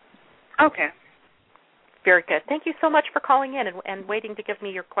 Okay? Okay. Very good. Thank you so much for calling in and waiting to give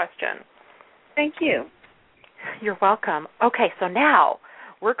me your question. Thank you. You're welcome. Okay, so now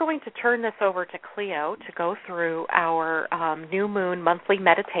we're going to turn this over to Cleo to go through our new moon monthly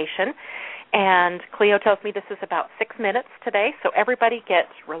meditation. And Cleo tells me this is about 6 minutes today, so everybody gets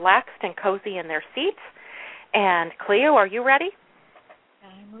relaxed and cozy in their seats. And Cleo, are you ready?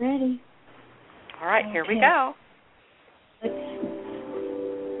 I'm ready. All right, Here we go. Let's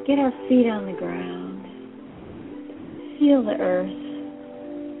get our feet on the ground. Feel the earth.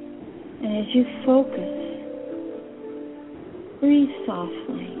 And as you focus, breathe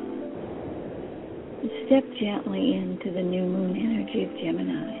softly and step gently into the new moon energy of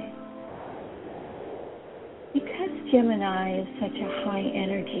Gemini. Because Gemini is such a high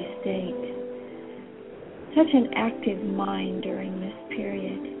energy state, such an active mind during this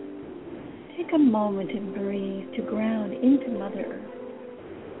period, take a moment and breathe to ground into Mother Earth,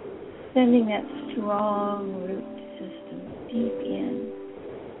 sending that strong root system deep in,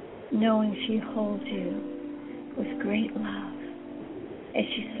 knowing she holds you with great love as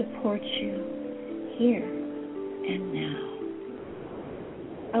she supports you here and now.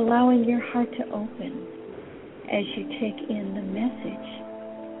 Allowing your heart to open as you take in the message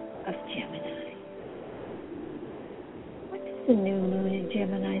of Gemini. What does the new moon in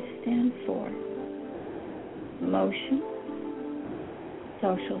Gemini stand for? Emotion,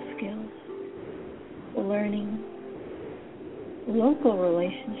 social skills, learning, local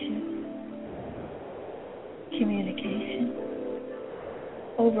relationships, communication,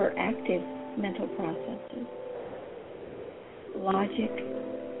 overactive mental processes, logic,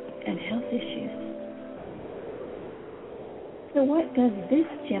 and health issues. So what does this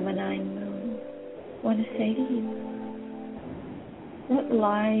Gemini moon want to say to you? What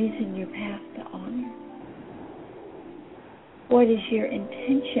lies in your path to honor? What is your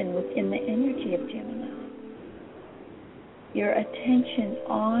intention within the energy of Gemini? Your attention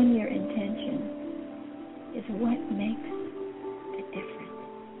on your intention is what makes the difference.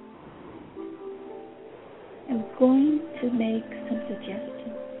 I'm going to make some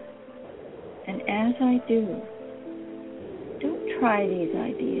suggestions. And as I do, don't try these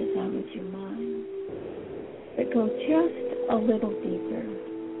ideas on with your mind, but go just a little deeper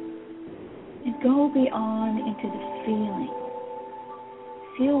and go beyond into the feeling.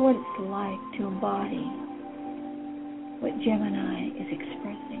 Feel what it's like to embody what Gemini is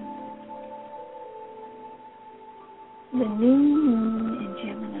expressing. The new moon in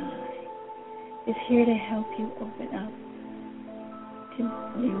Gemini is here to help you open up to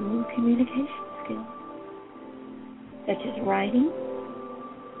new communication skills, such as writing,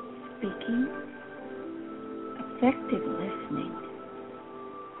 speaking, effective listening,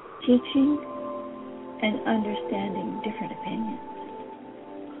 teaching, and understanding different opinions.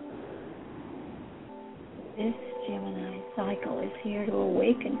 This Gemini cycle is here to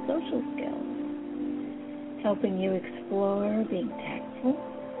awaken social skills, helping you explore being tactful,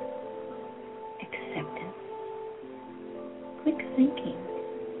 acceptance, quick thinking,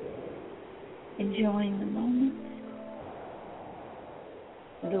 enjoying the moment,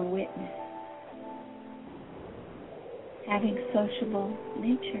 the witness, having sociable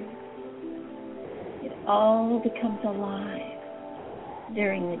nature. It all becomes alive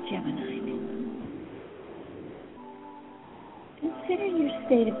during the Gemini new moon. Consider your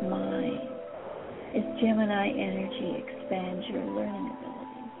state of mind as Gemini energy expands your learning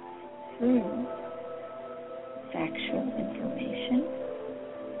abilities through factual information,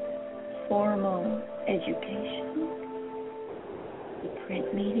 formal education, the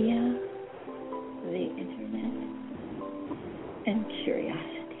print media, the internet, and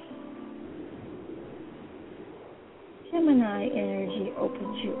curiosity. Gemini energy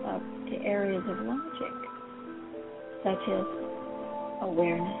opens you up to areas of logic, such as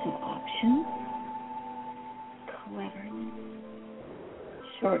awareness of options, cleverness,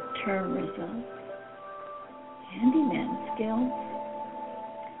 short-term results, handyman skills,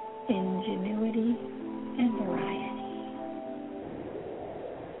 ingenuity, and variety.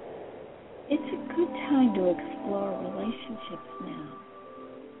 It's a good time to explore relationships now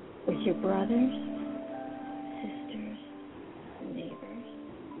with your brothers, sisters, neighbors,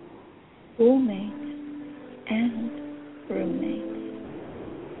 schoolmates, and roommates.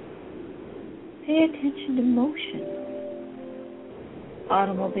 Pay attention to motion,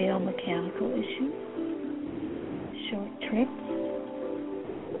 automobile mechanical issues, short trips,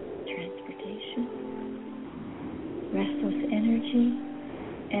 transportation, restless energy,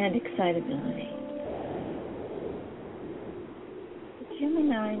 and excitability. The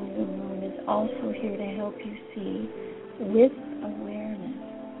Gemini new moon is also here to help you see with awareness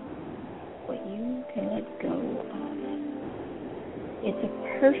what you can let go of. It's a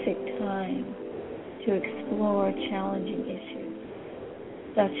perfect time to explore challenging issues,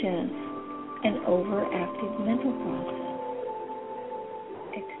 such as an overactive mental process,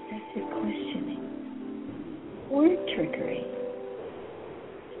 excessive questioning, word trickery,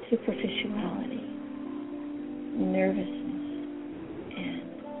 superficiality, nervousness, and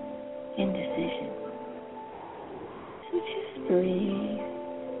indecision. So just breathe,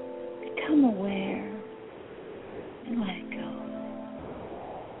 become aware, and let it go.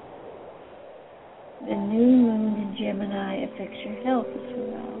 The new moon in Gemini affects your health as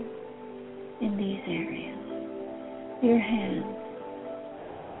well in these areas. Your hands,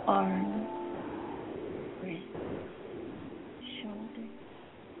 arms, wrists, shoulders,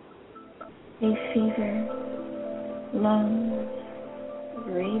 hay fever, lungs,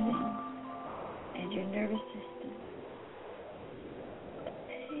 breathing, and your nervous system.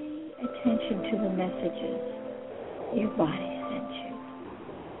 Pay attention to the messages your body sends you.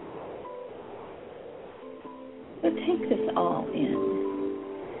 So take this all in,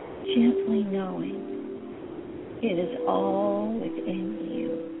 gently knowing it is all within you.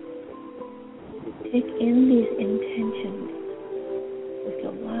 Take in these intentions with the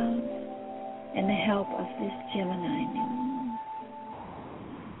love and the help of this Gemini new moon.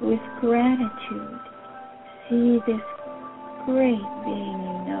 With gratitude, see this great being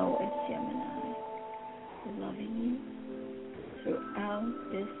you know as Gemini, loving you throughout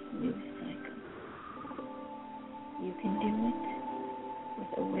this new cycle. You can do it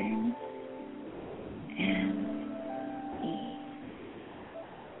with awareness and ease.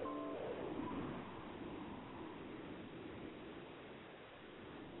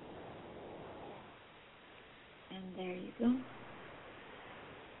 And there you go.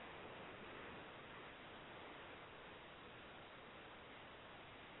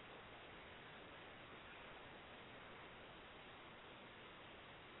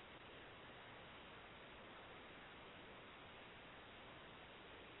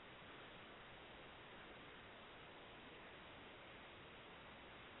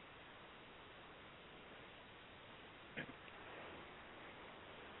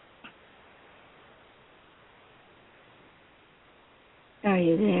 Are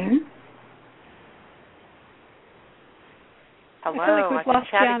you there? Hello. I feel like we've lost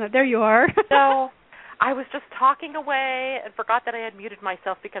Janet. There you are. No, I was just talking away and forgot that I had muted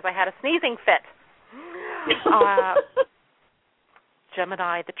myself because I had a sneezing fit.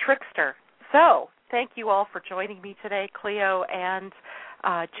 Gemini, the trickster. So, thank you all for joining me today, Cleo and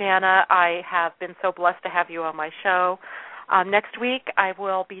Jana. I have been so blessed to have you on my show. Next week, I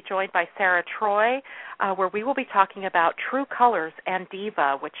will be joined by Sarah Troy, where we will be talking about True Colors and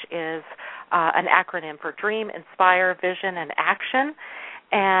DIVA, which is an acronym for Dream, Inspire, Vision, and Action.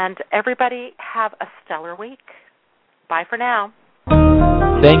 And everybody have a stellar week. Bye for now.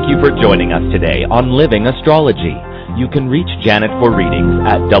 Thank you for joining us today on Living Astrology. You can reach Janet for readings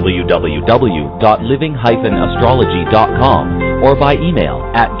at www.living-astrology.com or by email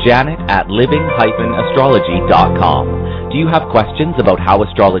at janet@living-astrology.com. Do you have questions about how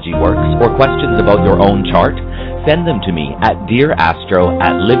astrology works or questions about your own chart? Send them to me at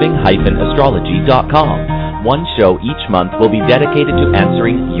dearastro@living-astrology.com. One show each month will be dedicated to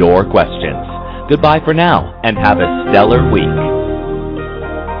answering your questions. Goodbye for now, and have a stellar week.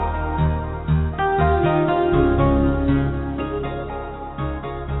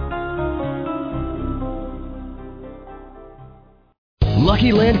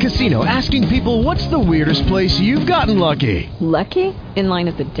 Lucky Land Casino, asking people, what's the weirdest place you've gotten lucky? Lucky? In line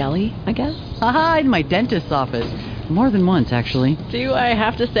at the deli, I guess? Aha, in my dentist's office. More than once, actually. Do I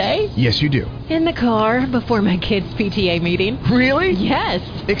have to say? Yes, you do. In the car before my kids' PTA meeting. Really? Yes.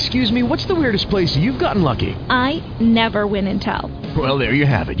 Excuse me, what's the weirdest place you've gotten lucky? I never win and tell. Well, there you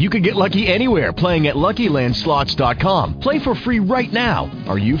have it. You can get lucky anywhere, playing at LuckyLandSlots.com. Play for free right now.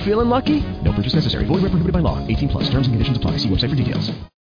 Are you feeling lucky? No purchase necessary. Void where prohibited by law. 18+. Terms and conditions apply. See website for details.